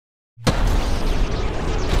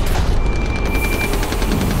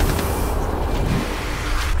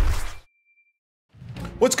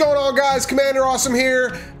What's going on, guys? CommandrAwesome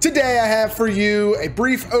here. Today I have for you a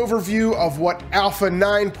brief overview of what Alpha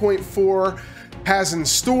 9.4 has in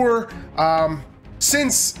store.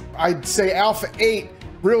 Since I'd say Alpha 8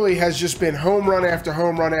 really has just been home run after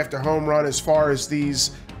home run after home run as far as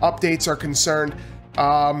these updates are concerned.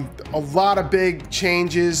 A lot of big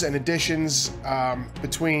changes and additions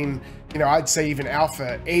between, I'd say even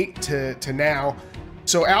Alpha 8 to now.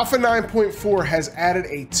 So Alpha 9.4 has added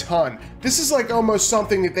a ton. This is like almost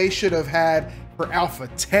something that they should have had for Alpha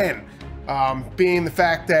 10, being the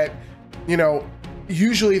fact that,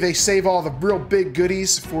 usually they save all the real big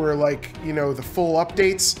goodies for the full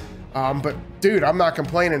updates. But dude, I'm not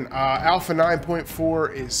complaining. Alpha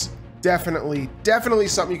 9.4 is definitely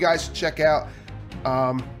something you guys should check out.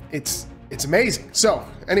 It's amazing. So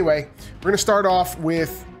anyway, we're gonna start off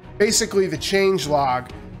with basically the change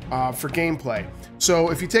log for gameplay.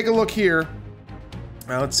 So if you take a look here,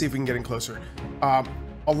 let's see if we can get in closer. A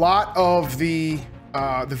lot of the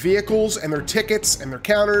vehicles and their tickets and their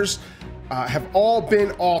counters have all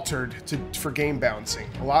been altered for game balancing.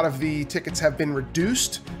 A lot of the tickets have been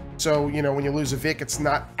reduced. So, when you lose a Vic, it's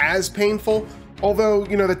not as painful. Although,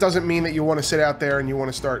 that doesn't mean that you want to sit out there and you want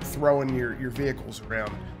to start throwing your vehicles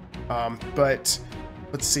around. But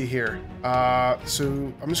let's see here.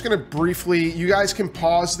 So I'm just going to briefly, you guys can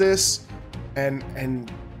pause this and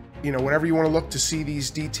whenever you want to look to see these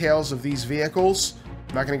details of these vehicles.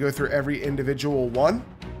 I'm not going to go through every individual one.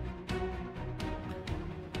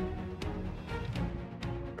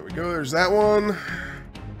 There we go. There's that one.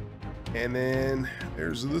 And then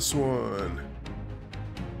there's this one.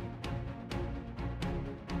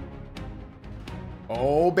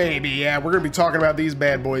 Oh, baby. Yeah, we're going to be talking about these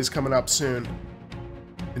bad boys coming up soon.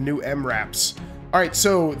 The new MRAPs. All right,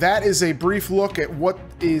 so that is a brief look at what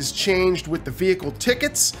is changed with the vehicle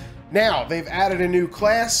tickets. Now, they've added a new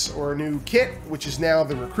class or a new kit, which is now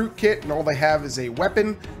the recruit kit, and all they have is a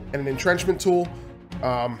weapon and an entrenchment tool.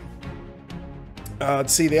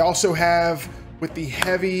 Let's see, they also have, with the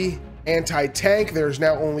heavy anti-tank, there's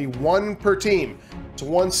now only one per team. So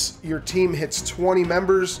once your team hits 20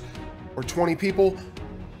 members or 20 people,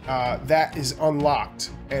 that is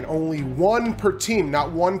unlocked, and only one per team,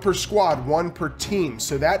 not one per squad, one per team.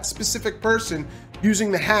 So that specific person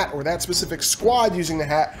using the hat, or that specific squad using the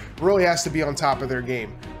hat, really has to be on top of their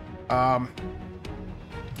game.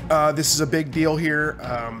 This is a big deal here.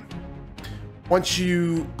 Once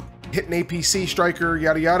you hit an APC striker,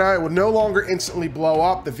 yada yada, it will no longer instantly blow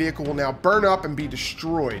up. The vehicle will now burn up and be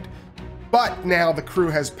destroyed. But now the crew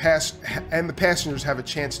has passed, and the passengers have a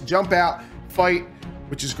chance to jump out, fight,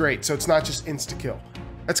 which is great. So it's not just insta-kill.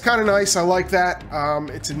 That's kind of nice. I like that.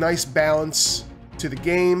 It's a nice balance to the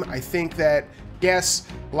game. I think that, yes,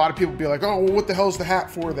 a lot of people be like, oh, well, what the hell is the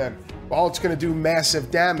hat for then? Well, it's going to do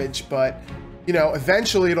massive damage, but,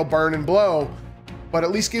 eventually it'll burn and blow, but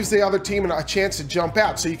at least gives the other team a chance to jump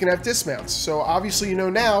out so you can have dismounts. So obviously,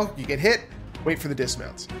 now you get hit, wait for the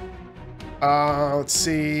dismounts. Let's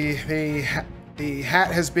see, the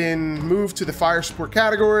hat has been moved to the fire support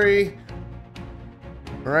category.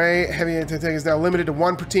 All right, heavy anti-tank is now limited to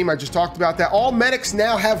one per team. I just talked about that. All medics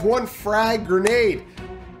now have one frag grenade.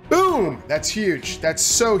 Boom, that's huge. That's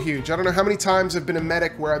so huge. I don't know how many times I've been a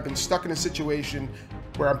medic where I've been stuck in a situation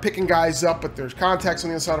where I'm picking guys up, but there's contacts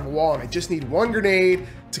on the other side of a wall, and I just need one grenade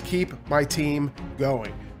to keep my team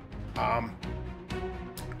going.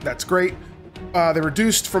 That's great. They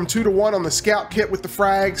reduced from 2 to 1 on the scout kit with the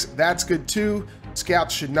frags. That's good too.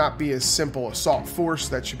 Scouts should not be a simple assault force.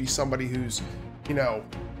 That should be somebody who's,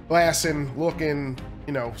 glassing, looking,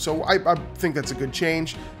 so I think that's a good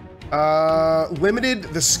change. Limited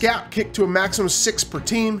the scout kit to a maximum of 6 per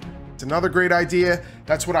team. It's another great idea.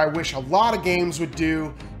 That's what I wish a lot of games would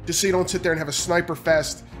do, just so you don't sit there and have a sniper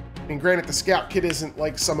fest. I mean, granted, the scout kit isn't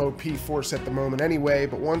like some OP force at the moment anyway,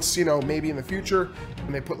 but once, maybe in the future,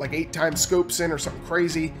 when they put like 8x scopes in or something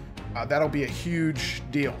crazy, that'll be a huge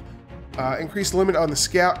deal. Increase limit on the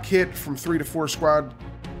scout kit from 3 to 4 squad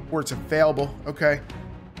where it's available. Okay.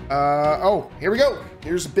 Oh, here we go.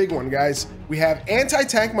 Here's a big one, guys. We have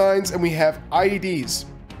anti-tank mines and we have IEDs.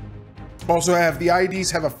 Also have the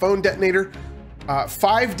IEDs have a phone detonator,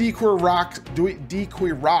 5 decoy rocks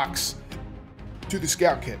to the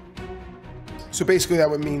scout kit. So basically that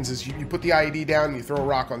what it means is you put the IED down and you throw a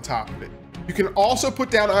rock on top of it. You can also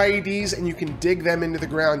put down IEDs and you can dig them into the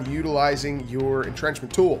ground utilizing your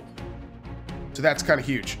entrenchment tool. So that's kind of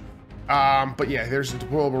huge. But yeah, there's the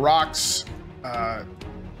deployable rocks,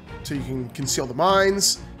 so you can conceal the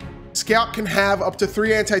mines. Scout can have up to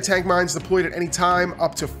 3 anti-tank mines deployed at any time,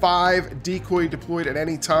 up to 5 decoy deployed at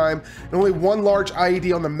any time, and only 1 large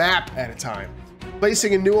IED on the map at a time.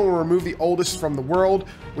 Placing a new one will remove the oldest from the world.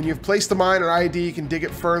 When you've placed the mine or IED, you can dig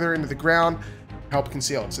it further into the ground, help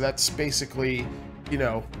conceal it. So that's basically, you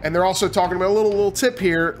know, and they're also talking about a little tip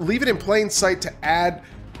here. Leave it in plain sight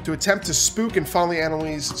to attempt to spook and funnel the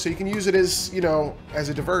enemies, so you can use it as, you know, as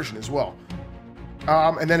a diversion as well.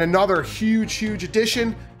 And then another huge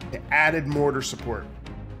addition, the added mortar support.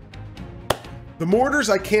 The mortars,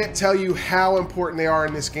 I can't tell you how important they are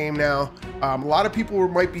in this game now. A lot of people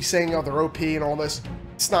might be saying, oh, they're OP and all this.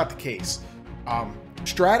 It's not the case.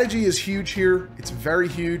 Strategy is huge here. It's very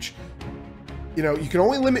huge. You know, you can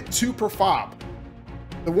only limit 2 per fob.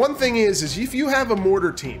 The one thing is if you have a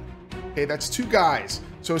mortar team, okay, that's 2 guys.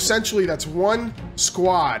 So essentially that's 1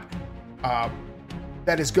 squad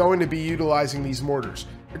that is going to be utilizing these mortars.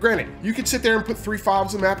 Now, granted, you could sit there and put 3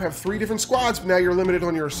 fobs on the map, have 3 different squads, but now you're limited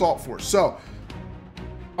on your assault force. So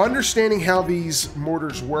understanding how these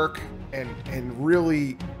mortars work and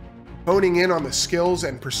really honing in on the skills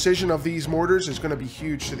and precision of these mortars is going to be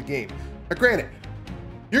huge to the game. Now, granted,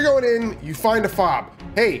 you're going in, you find a fob.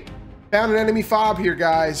 Hey, found an enemy fob here,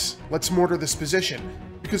 guys. Let's mortar this position.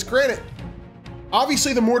 Because granted,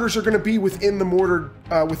 obviously the mortars are going to be within the mortar,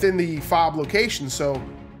 within the fob location. So,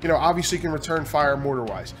 you know, obviously you can return fire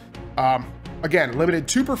mortar-wise. Again, limited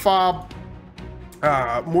 2 per fob.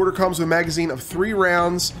 Mortar comes with a magazine of 3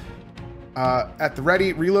 rounds at the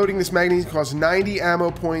ready. Reloading this magazine costs 90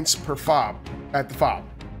 ammo points per fob at the fob.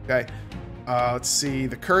 Okay. Let's see.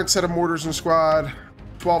 The current set of mortars in the squad,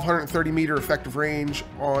 1,230 meter effective range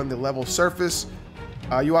on the level surface.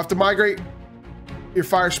 You'll have to migrate your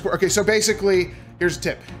fire support. Okay, so basically, here's a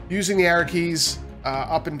tip. Using the arrow keys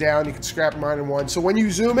up and down, you can scrap mine in one. So when you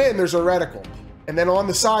zoom in, there's a reticle. And then on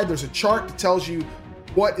the side, there's a chart that tells you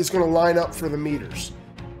what is going to line up for the meters.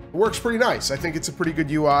 It works pretty nice. I think it's a pretty good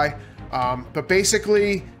UI. But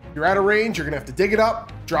basically, you're out of range, you're going to have to dig it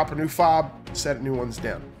up, drop a new fob, set new ones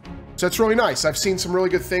down. So that's really nice. I've seen some really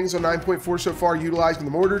good things on 9.4 so far utilizing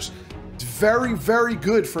the mortars. It's very, very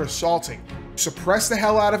good for assaulting. Suppress the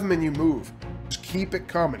hell out of them and you move. Just keep it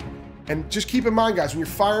coming. And just keep in mind, guys, when you're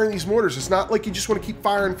firing these mortars, it's not like you just want to keep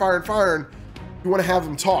firing. You want to have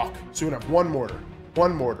them talk. So you want to have 1 mortar,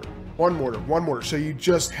 1 mortar, 1 mortar, 1 mortar. So you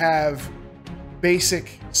just have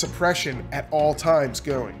basic suppression at all times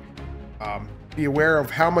going. Be aware of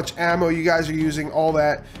how much ammo you guys are using, all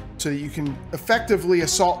that, so that you can effectively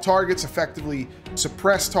assault targets, effectively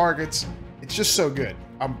suppress targets. It's just so good.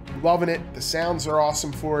 I'm loving it. The sounds are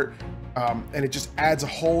awesome for it. And it just adds a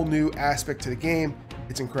whole new aspect to the game.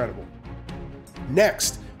 It's incredible.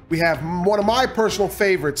 Next, we have one of my personal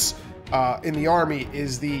favorites in the army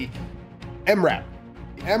is the MRAP.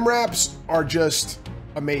 The MRAPs are just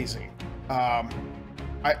amazing.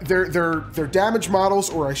 Their damage models,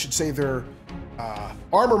 or I should say their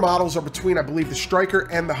armor models, are between, I believe, the Striker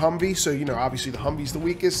and the Humvee. So, you know, obviously the Humvee's the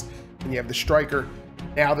weakest, and you have the Striker.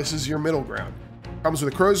 Now this is your middle ground. Comes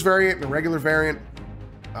with a Crow's variant and a regular variant.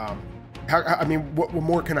 I mean, what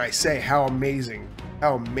more can I say? How amazing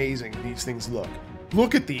these things look.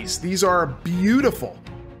 Look at these. These are beautiful.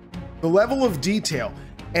 The level of detail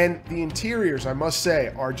and the interiors, I must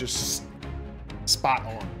say, are just spot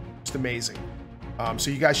on. Just amazing.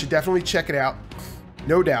 So you guys should definitely check it out.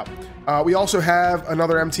 No doubt. We also have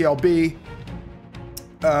another MTLB.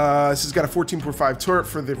 This has got a 14.5 turret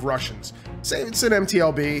for the Russians. Say it's an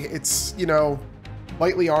MTLB. It's, you know,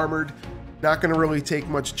 lightly armored. Not going to really take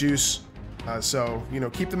much juice. So, you know,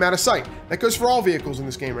 keep them out of sight. That goes for all vehicles in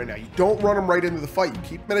this game right now. You don't run them right into the fight. You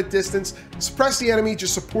keep them at a distance. Suppress the enemy.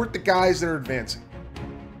 Just support the guys that are advancing.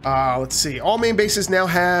 Let's see. All main bases now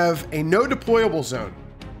have a no deployable zone.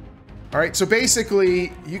 All right, so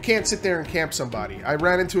basically, you can't sit there and camp somebody. I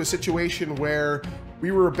ran into a situation where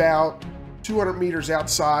we were about 200 meters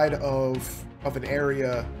outside of an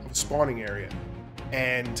area, of a spawning area,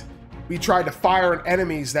 and we tried to fire at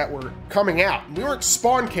enemies that were coming out. We weren't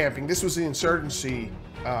spawn camping. This was the insurgency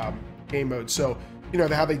game mode, so you know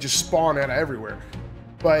how they just spawn out of everywhere.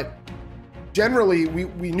 But generally,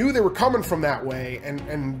 we knew they were coming from that way,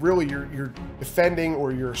 and really, you're defending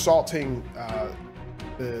or you're assaulting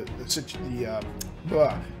the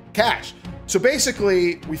cache. So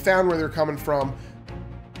basically, we found where they're coming from.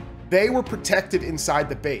 They were protected inside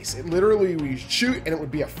the base. It literally, we shoot and it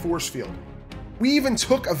would be a force field. We even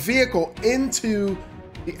took a vehicle into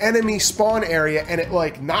the enemy spawn area and it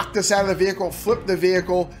like knocked us out of the vehicle, flipped the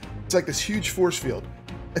vehicle. It's like this huge force field.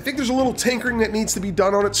 I think there's a little tinkering that needs to be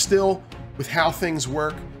done on it still with how things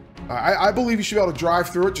work. I believe you should be able to drive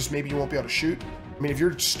through it, just maybe you won't be able to shoot. I mean, if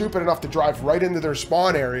you're stupid enough to drive right into their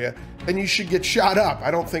spawn area, then you should get shot up.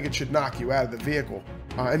 I don't think it should knock you out of the vehicle.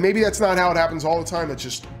 And maybe that's not how it happens all the time. That's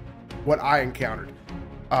just what I encountered.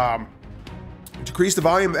 Decrease the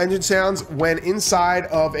volume of engine sounds when inside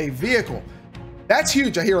of a vehicle. That's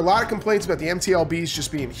huge. I hear a lot of complaints about the MTLBs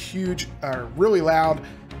just being huge, really loud.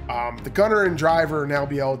 The gunner and driver now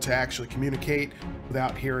be able to actually communicate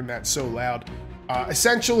without hearing that so loud.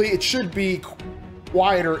 Essentially, it should be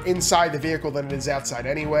quieter inside the vehicle than it is outside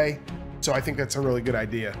anyway. So I think that's a really good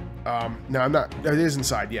idea. No, I'm not. It is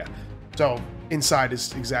inside, yeah. So inside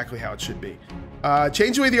is exactly how it should be.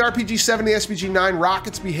 Change the way the RPG-7 and the SPG-9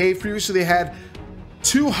 rockets behave. Previously, they had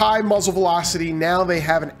too high muzzle velocity. Now they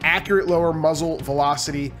have an accurate lower muzzle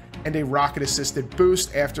velocity and a rocket-assisted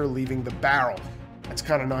boost after leaving the barrel. That's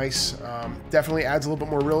kind of nice. Definitely adds a little bit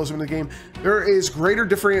more realism in the game. There is greater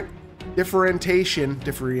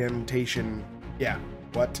differentiation, yeah,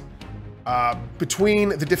 what? Between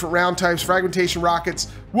the different round types. Fragmentation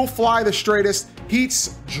rockets will fly the straightest.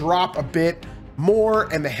 Heats drop a bit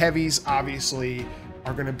more, and the heavies obviously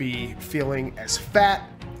are going to be feeling as fat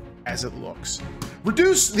as it looks.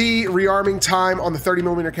 Reduce the rearming time on the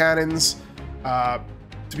 30mm cannons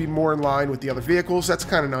to be more in line with the other vehicles. That's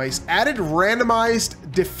kind of nice. Added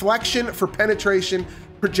randomized deflection for penetration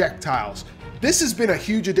projectiles. This has been a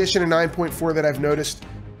huge addition in 9.4 that I've noticed.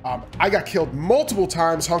 I got killed multiple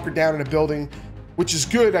times hunkered down in a building, which is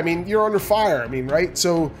good. I mean, you're under fire, I mean, right?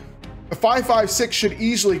 So a 5.56 should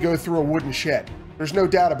easily go through a wooden shed. There's no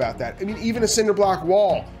doubt about that. I mean, even a cinder block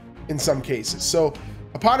wall in some cases. So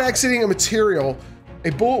upon exiting a material, a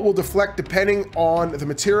bullet will deflect depending on the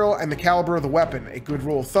material and the caliber of the weapon. A good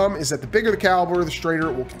rule of thumb is that the bigger the caliber, the straighter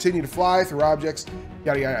it will continue to fly through objects,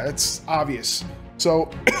 yada, yada. That's obvious. So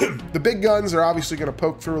the big guns are obviously going to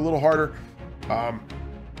poke through a little harder.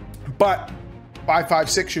 But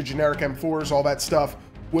 5.56, your generic M4s, all that stuff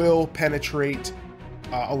will penetrate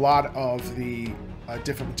a lot of the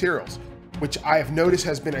different materials, which I have noticed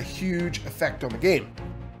has been a huge effect on the game.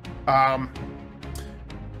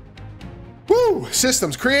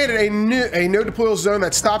 Systems created a no deployable zone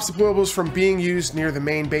that stops deployables from being used near the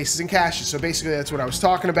main bases and caches. So basically that's what I was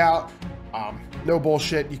talking about. No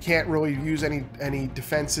bullshit. You can't really use any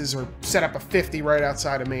defenses or set up a 50 right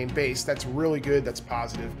outside a main base. That's really good. That's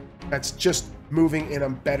positive. That's just moving in a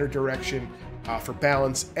better direction for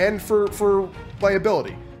balance and for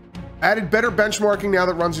playability. Added better benchmarking now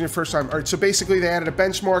that runs in your first time. All right, so basically they added a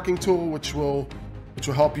benchmarking tool which will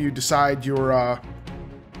help you decide your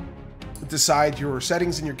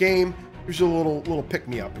settings in your game. Here's a little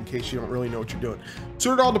pick-me-up in case you don't really know what you're doing.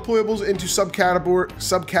 Sorted all deployables into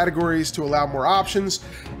subcategories to allow more options.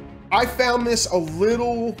 I found this a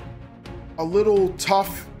little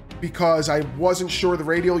tough because I wasn't sure the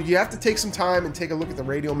radial. You have to take some time and take a look at the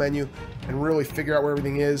radial menu and really figure out where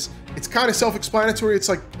everything is. It's kind of self-explanatory. It's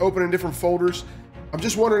like opening different folders. I'm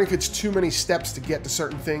just wondering if it's too many steps to get to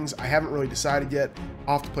certain things. I haven't really decided yet.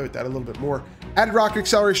 I'll have to play with that a little bit more. Added rocket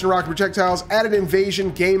acceleration, rocket projectiles, added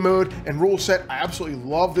invasion, game mode, and rule set. I absolutely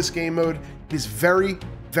love this game mode. It is very,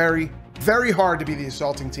 very, very hard to be the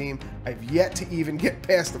assaulting team. I've yet to even get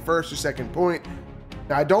past the first or second point.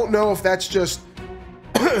 Now, I don't know if that's just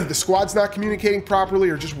the squad's not communicating properly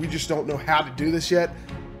or we just don't know how to do this yet.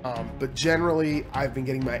 But generally, I've been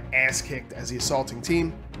getting my ass kicked as the assaulting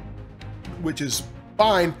team, which is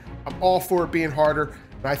fine. I'm all for it being harder.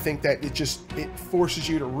 And I think that it forces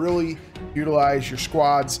you to really utilize your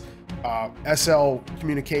squad's SL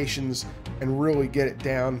communications and really get it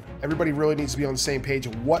down. Everybody really needs to be on the same page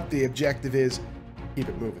of what the objective is. Keep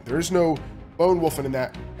it moving. There is no lone wolfing in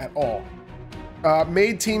that at all.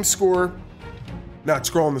 Made team score, not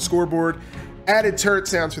scrolling the scoreboard. Added turret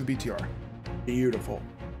sounds for the BTR. Beautiful.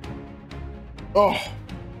 Oh,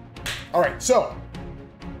 all right. So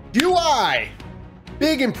UI.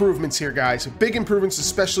 Big improvements here, guys. Big improvements,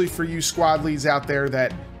 especially for you squad leads out there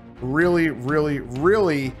that really, really,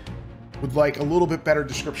 really would like a little bit better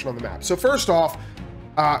description on the map. So first off,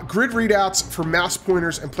 grid readouts for mouse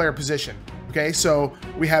pointers and player position. Okay, so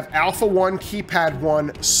we have Alpha 1, Keypad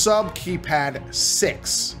 1, Sub Keypad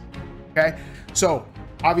 6. Okay, so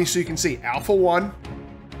obviously you can see Alpha 1,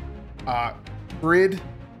 grid,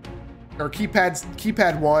 or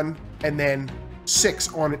Keypad 1, and then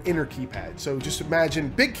 6 on an inner keypad. So just imagine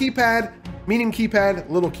big keypad, medium keypad,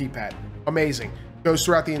 little keypad. Amazing. Goes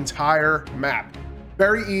throughout the entire map.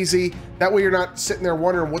 Very easy. That way you're not sitting there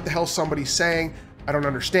wondering what the hell somebody's saying. I don't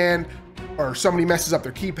understand. Or somebody messes up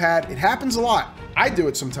their keypad. It happens a lot. I do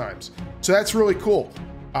it sometimes. So that's really cool.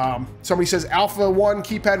 Somebody says Alpha 1,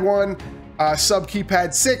 Keypad 1, Sub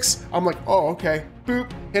Keypad 6. I'm like, oh, okay.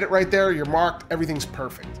 Boop. Hit it right there. You're marked. Everything's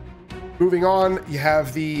perfect. Moving on, you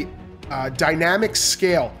have the dynamic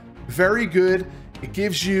scale. Very good. It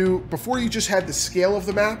gives you, before you just had the scale of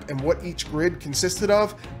the map and what each grid consisted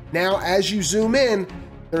of. Now, as you zoom in,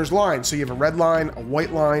 there's lines. So you have a red line, a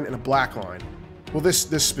white line, and a black line. Well, this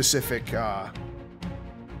specific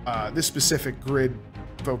grid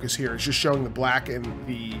focus here is just showing the black and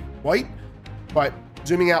the white, but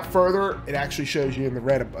zooming out further, it actually shows you in the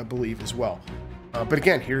red, I believe, as well. But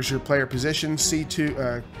again, here's your player position: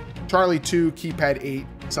 C2, Charlie 2, keypad 8,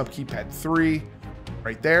 sub keypad 3,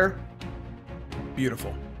 right there.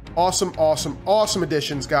 Beautiful, awesome, awesome, awesome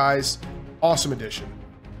additions, guys. Awesome addition.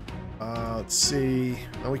 Let's see.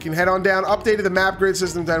 Now we can head on down. Updated the map grid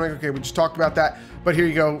system dynamic. Okay, we just talked about that. But here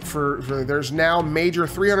you go. For there's now major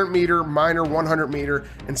 300 meter, minor 100 meter,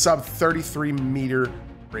 and sub 33 meter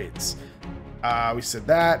grids. We said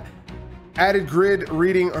that. Added grid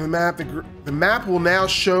reading on the map. The map will now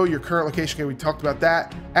show your current location. Okay, we talked about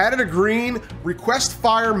that. Added a green request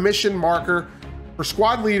fire mission marker for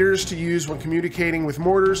squad leaders to use when communicating with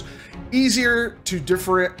mortars. Easier to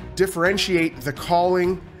differentiate the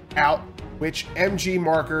calling out which MG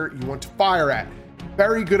marker you want to fire at.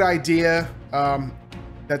 Very good idea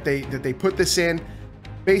that they put this in.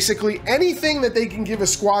 Basically, anything that they can give a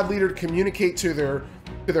squad leader to communicate to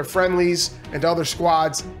their friendlies and to other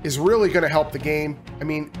squads is really going to help the game. I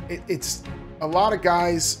mean, it's a lot of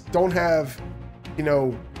guys don't have, you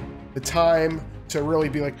know, the time to really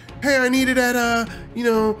be like, hey, I need it at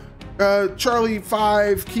Charlie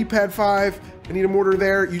 5, keypad 5. I need a mortar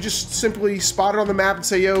there. You just simply spot it on the map and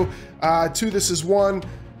say, yo, 2, this is 1.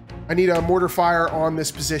 I need a mortar fire on this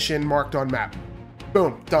position marked on map.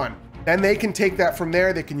 Boom, done. Then they can take that from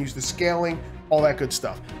there. They can use the scaling, all that good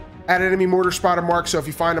stuff. Add enemy mortar spotter mark. So if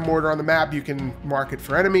you find a mortar on the map, you can mark it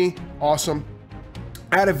for enemy. Awesome.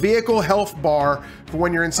 Add a vehicle health bar for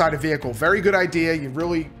when you're inside a vehicle. Very good idea. You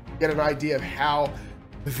really get an idea of how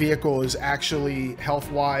the vehicle is actually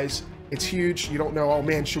health-wise. It's huge. You don't know, oh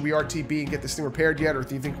man, should we RTB and get this thing repaired yet, or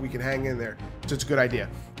do you think we can hang in there? So it's a good idea.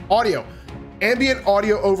 Audio. Ambient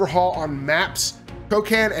audio overhaul on maps,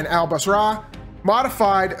 Kokan and Al Basra.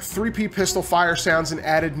 Modified 3P pistol fire sounds and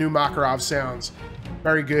added new Makarov sounds.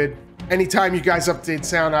 Very good. Anytime you guys update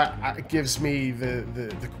sound, it gives me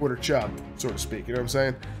the quarter chub, so to speak. You know what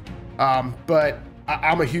I'm saying? But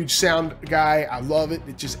I'm a huge sound guy. I love it.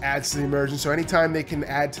 It just adds to the immersion. So anytime they can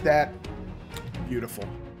add to that, beautiful.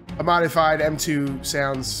 A modified M2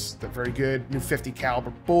 sounds very good. New 50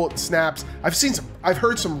 caliber bullet snaps. I've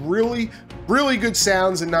heard some really, really good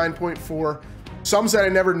sounds in 9.4. Some that I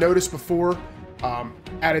never noticed before.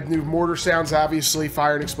 Added new mortar sounds, obviously,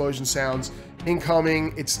 fire and explosion sounds.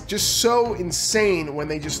 Incoming. It's just so insane when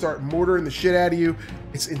they just start mortaring the shit out of you.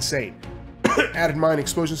 It's insane. Added mine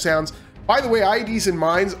explosion sounds. By the way, IEDs and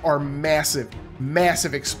mines are massive,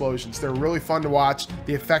 massive explosions. They're really fun to watch.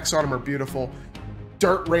 The effects on them are beautiful.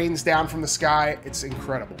 Dirt rains down from the sky. It's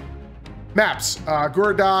incredible. Maps.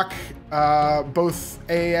 Guradak, both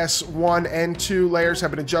AAS 1 and 2 layers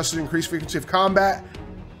have been adjusted to increase frequency of combat.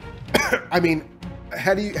 I mean,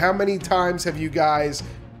 how many times have you guys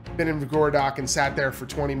been in Guradak and sat there for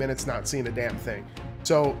 20 minutes not seeing a damn thing?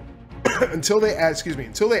 So until they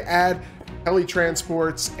add heli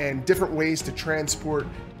transports and different ways to transport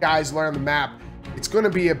guys around the map, it's going to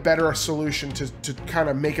be a better solution to kind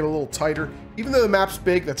of make it a little tighter. Even though the map's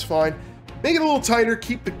big, that's fine. Make it a little tighter.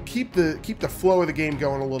 Keep the flow of the game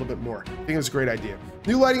going a little bit more. I think it was a great idea.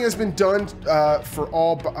 New lighting has been done for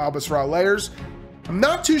all Al Basra layers. I'm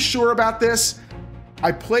not too sure about this.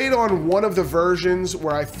 I played on one of the versions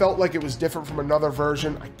where I felt like it was different from another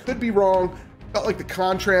version. I could be wrong. Felt like the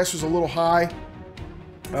contrast was a little high.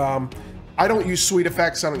 I don't use sweet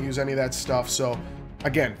effects. I don't use any of that stuff. So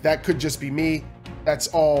again, that could just be me. That's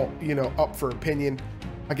all, you know, up for opinion.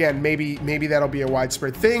 Again, maybe that'll be a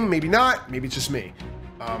widespread thing. Maybe not. Maybe it's just me.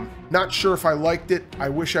 Not sure if I liked it. I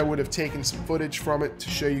wish I would have taken some footage from it to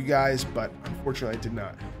show you guys, but unfortunately I did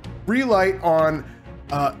not. Relight on,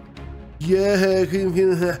 yeah,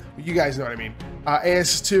 you guys know what I mean.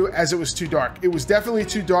 AS2, as it was too dark. It was definitely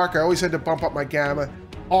too dark. I always had to bump up my gamma.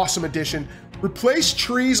 Awesome addition. Replace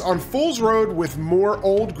trees on Fool's Road with more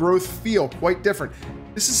old growth feel. Quite different.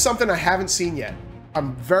 This is something I haven't seen yet.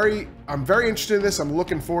 I'm very interested in this. I'm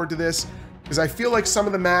looking forward to this because I feel like some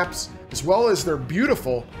of the maps, as well as they're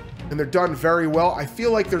beautiful and they're done very well, I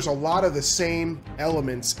feel like there's a lot of the same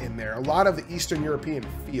elements in there, a lot of the Eastern European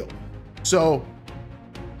feel. So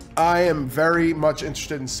I am very much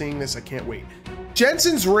interested in seeing this. I can't wait.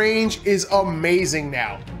 Jensen's range is amazing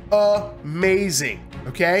now. Amazing,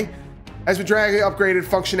 okay? Has been dramatically upgraded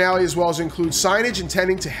functionality as well as include signage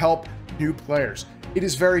intending to help new players. It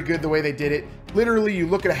is very good the way they did it. Literally, you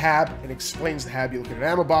look at a hab and it explains the hab. You look at an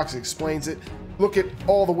ammo box, it explains it. Look at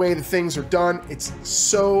all the way the things are done. It's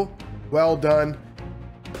so well done.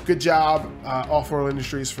 Good job, Off-World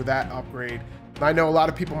Industries, for that upgrade. I know a lot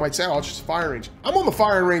of people might say, oh, it's just firing range. I'm on the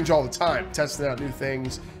firing range all the time, testing out new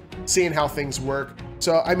things, seeing how things work.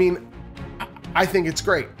 So, I mean, I think it's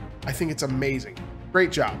great. I think it's amazing.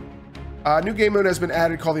 Great job. New game mode has been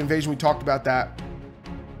added called the Invasion. We talked about that.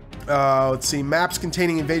 Let's see, maps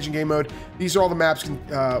containing Invasion game mode. These are all the maps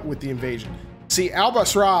with the Invasion. See, Al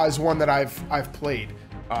Basra is one that I've played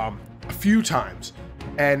a few times,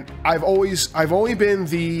 and I've only been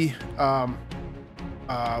the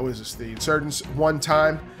what is this, the Insurgents one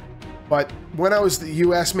time. But when I was the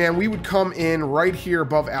US, man, we would come in right here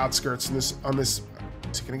above Outskirts on this.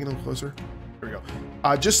 Can I get a little closer? There we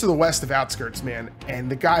go. Just to the west of Outskirts, man, and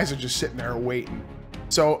the guys are just sitting there waiting.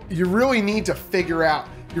 So you really need to figure out,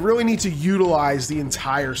 you really need to utilize the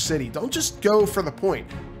entire city. Don't just go for the point.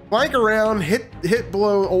 Flank around, hit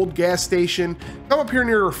below old gas station, come up here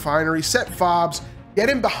near a refinery, set fobs, get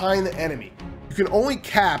in behind the enemy. You can only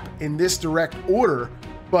cap in this direct order,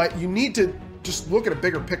 but you need to just look at a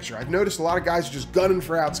bigger picture. I've noticed a lot of guys are just gunning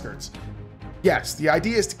for Outskirts. Yes, the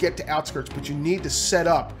idea is to get to Outskirts, but you need to set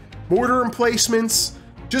up mortar emplacements,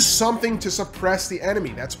 just something to suppress the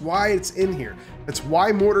enemy. That's why it's in here. That's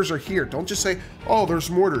why mortars are here. Don't just say, oh, there's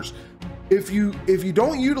mortars. If you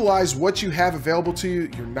don't utilize what you have available to you,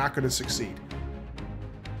 you're not going to succeed.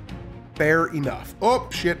 Fair enough. Oh,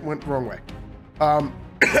 shit, went the wrong way.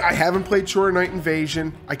 I haven't played Shore Night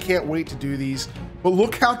Invasion. I can't wait to do these. But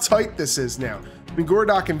look how tight this is now. I mean,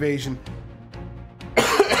 Gordok Invasion.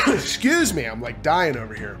 Excuse me, I'm like dying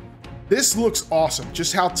over here. This looks awesome.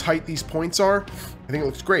 Just how tight these points are, I think it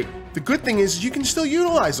looks great. The good thing is you can still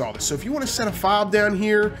utilize all this. So if you want to set a fob down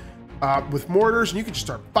here with mortars, and you can just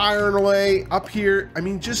start firing away up here. I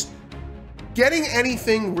mean, just getting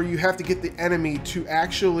anything where you have to get the enemy to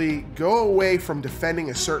actually go away from defending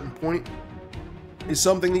a certain point is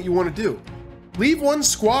something that you want to do. Leave one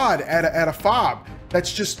squad at a fob.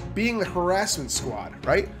 That's just being the harassment squad,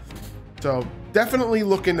 right? So definitely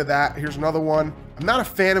look into that. Here's another one. I'm not a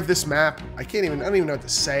fan of this map. I don't even know how to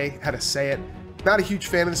say it. Not a huge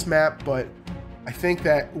fan of this map, but I think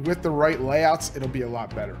that with the right layouts, it'll be a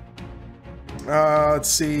lot better. Let's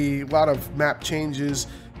see, a lot of map changes.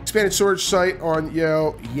 Expanded storage site on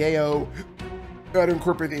Yeo. Got to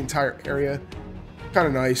incorporate the entire area. Kind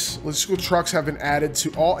of nice. Logistical trucks have been added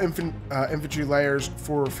to all infantry layers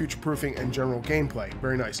for future-proofing and general gameplay.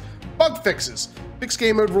 Very nice. Bug fixes. Fixed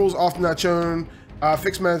game mode rules often not shown.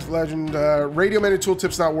 Fixed man's legend. Radio menu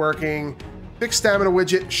tooltips not working. Fixed stamina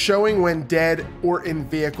widget showing when dead or in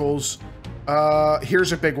vehicles.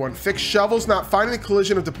 Here's a big one. Fixed shovels not finding the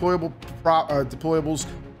collision of deployables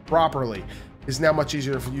properly. Is now much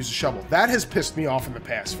easier if you use a shovel. That has pissed me off in the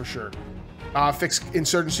past for sure. Fixed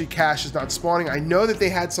insurgency cache is not spawning. I know that they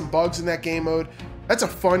had some bugs in that game mode. That's a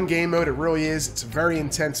fun game mode. It really is. It's a very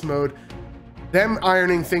intense mode. Them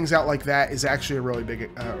ironing things out like that is actually a really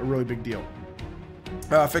big deal.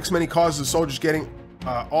 Fix many causes of soldiers getting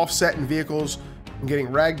offset in vehicles and getting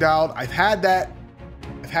ragdolled. I've had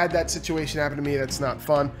that situation happen to me. That's not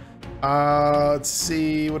fun. Let's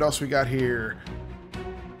see what else we got here.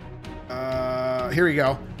 Here we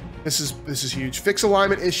go. This is huge. Fix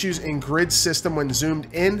alignment issues in grid system when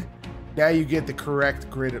zoomed in. Now you get the correct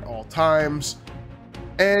grid at all times.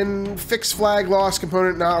 And fix flag loss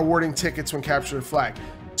component not awarding tickets when capturing flag.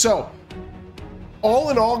 So,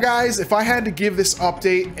 all in all, guys, if I had to give this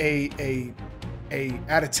update a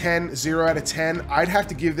out of 10, 0 out of 10, I'd have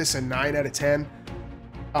to give this a 9 out of 10.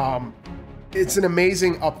 It's an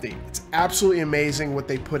amazing update. It's absolutely amazing what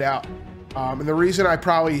they put out. And the reason I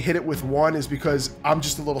probably hit it with 1 is because I'm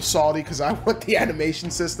just a little salty because I want the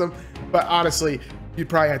animation system. But honestly, you'd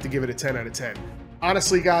probably have to give it a 10 out of 10.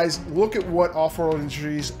 Honestly, guys, look at what Off-World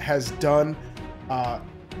Industries has done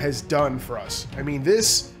for us. I mean,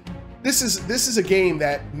 this is a game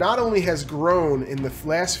that not only has grown in the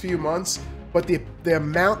last few months, but the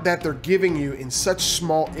amount that they're giving you in such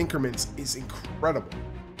small increments is incredible.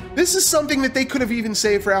 This is something that they could have even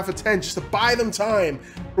saved for Alpha 10 just to buy them time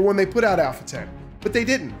for when they put out Alpha 10. But they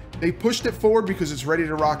didn't. They pushed it forward because it's ready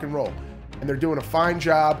to rock and roll. And they're doing a fine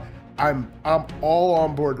job. I'm all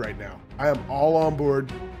on board right now. I am all on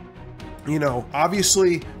board. You know,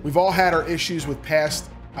 obviously, we've all had our issues with past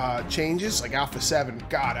changes, like Alpha 7.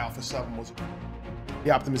 God, Alpha 7 was... The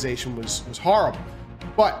optimization was horrible.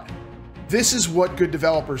 But this is what good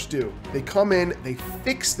developers do. They come in, they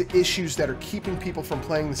fix the issues that are keeping people from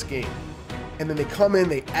playing this game. And then they come in,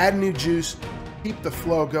 they add new juice, keep the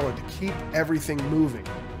flow going, to keep everything moving.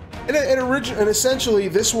 And essentially,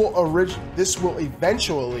 this will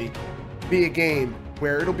eventually be a game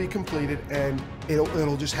where it'll be completed and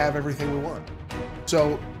it'll just have everything we want.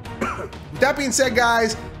 So, with that being said,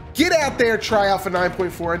 guys, get out there, try Alpha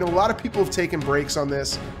 9.4. I know a lot of people have taken breaks on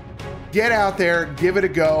this. Get out there, give it a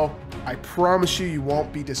go. I promise you, you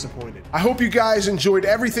won't be disappointed. I hope you guys enjoyed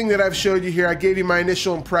everything that I've showed you here. I gave you my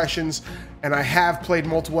initial impressions, and I have played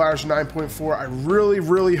multiple hours of 9.4. I really,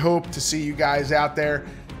 really hope to see you guys out there.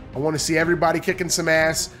 I want to see everybody kicking some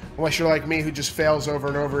ass, unless you're like me who just fails over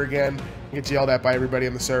and over again and gets yelled at by everybody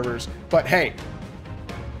on the servers. But hey,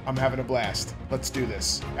 I'm having a blast. Let's do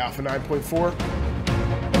this. Alpha 9.4.